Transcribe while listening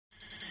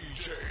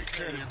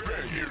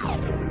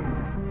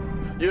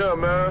Yeah,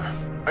 man.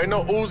 Ain't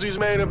no Uzis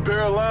made in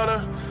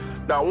Carolina.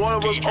 Not one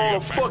of us on a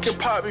fucking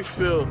poppy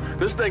field.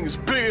 This thing is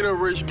bigger than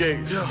Rich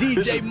Gates.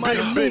 This is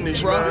big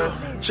business, man.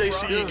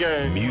 JCE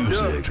gang.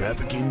 Music,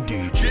 trafficking,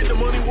 DJ. Get the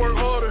money, work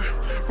harder.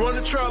 Run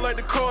the trial like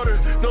the Carter.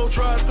 No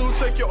drive-through,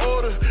 take your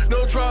order.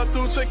 No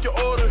drive-through, take your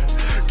order.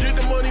 Get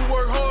the money,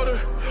 work harder.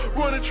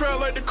 Run the trial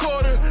like the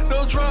Carter.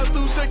 No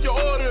drive-through, take your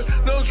order.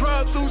 No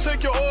drive-through,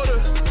 take your order.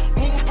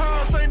 Moving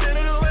pounds, ain't dead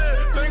in the land.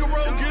 Finger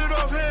roll, get it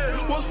off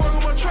hand. What's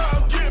fucking my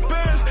trial? Get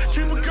bands.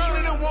 Keep a gun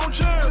and it won't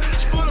jam.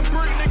 Split a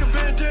brick, nigga,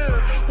 Van Dam.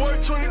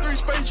 Work 23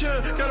 Space Jam.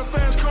 Got a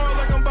fast car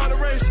like I'm about to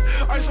race.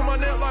 Ice on my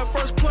neck like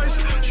first place.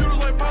 Shooters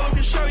like Paulo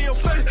get shot in your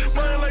face.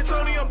 Money like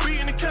Tony, I'm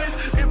beating the case.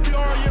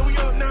 NPR, yeah, we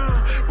up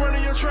now.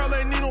 Running your trial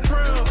ain't Nino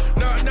Brown.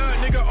 Knock, knock,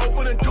 nigga,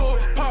 open the door.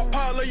 Pop,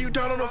 pop, lay you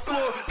down on the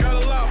floor. Got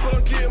a lot,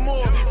 but I'm getting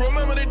more.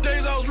 Remember the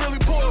days I was really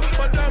poor.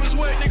 My diamonds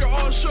wet, nigga,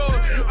 offshore.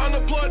 I'm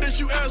the plug that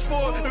you asked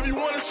for. If you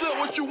wanna sip,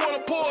 what you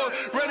wanna pour.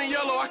 Red and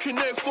yellow, I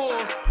connect for.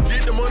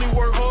 Get the money,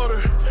 work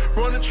harder.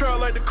 Run the trial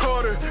like the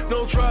Carter.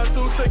 No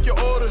drive-through, take your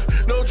order.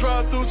 No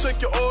drive-through,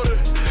 take your order.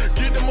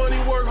 Get the money,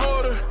 work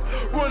harder.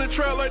 Run the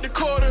trial like the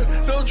Carter.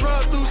 No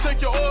drive-through,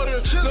 take your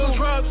order. No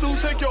drive-through,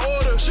 take your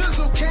order.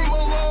 Jizzle came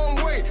a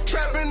long way,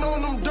 trapping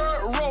on them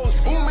dirt roads,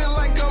 booming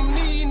like I'm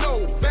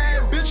Nino.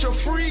 Bad bitch, a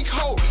freak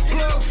hoe.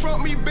 Plug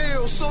front me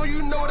bail, so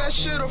you know that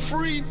shit a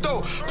free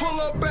throw.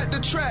 Pull up at the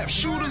trap,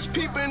 shooters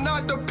peeping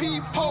out the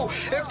peephole.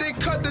 If they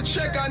cut the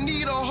check, I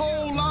need a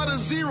whole lot of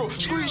zero.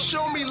 Street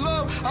show me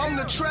love, I'm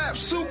the trap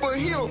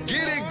superhero.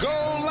 Get it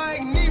gone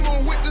like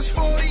Nemo with this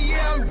 40,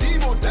 yeah, I'm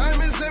Debo.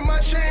 Diamonds in my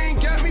chain,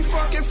 got me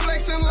fucking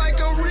flexing like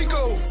I'm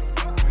Rico.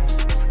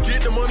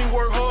 Get the money,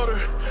 work harder.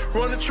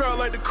 Run the trial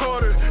like the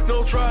Carter.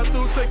 No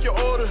drive-through, take your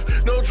order.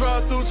 No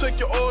drive-through, take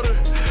your order.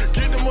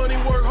 Get the money,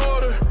 work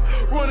harder.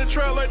 Run the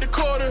trial like the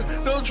Carter.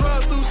 No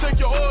drive-through, take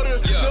your order.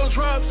 No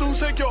drive-through,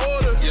 take your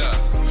order. Yeah,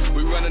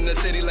 we running the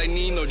city like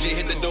Nino. J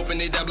hit the dope and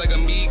they dab like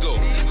Amigo.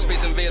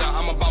 Space Invader,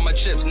 I'm about my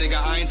chips, nigga.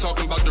 I ain't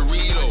talking about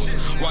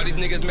Doritos. Why these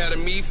niggas mad at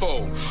me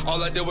for?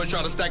 All I did was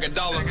try to stack a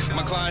dollar.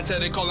 My clientele,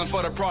 they calling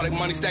for the product.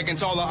 Money stacking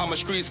taller, I'm a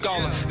street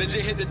scholar. They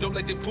J hit the dope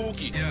like they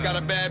Pookie. Got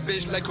a bad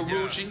bitch like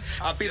Karuchi.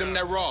 I feed them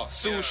that raw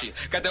sushi.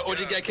 Got that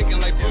OG guy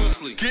kicking like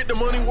Bruce Lee. Get the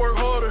money, work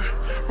harder.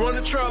 Run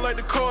the trial like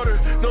the Carter.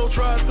 No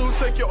drive-through,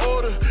 take your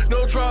order.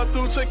 No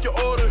drive-through, take your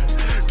order.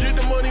 Get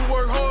the money,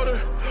 work harder.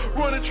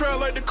 Run the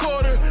trial like the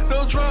Carter.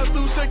 No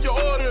drive-through, take your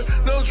order.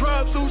 No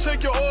drive-through,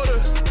 take your order.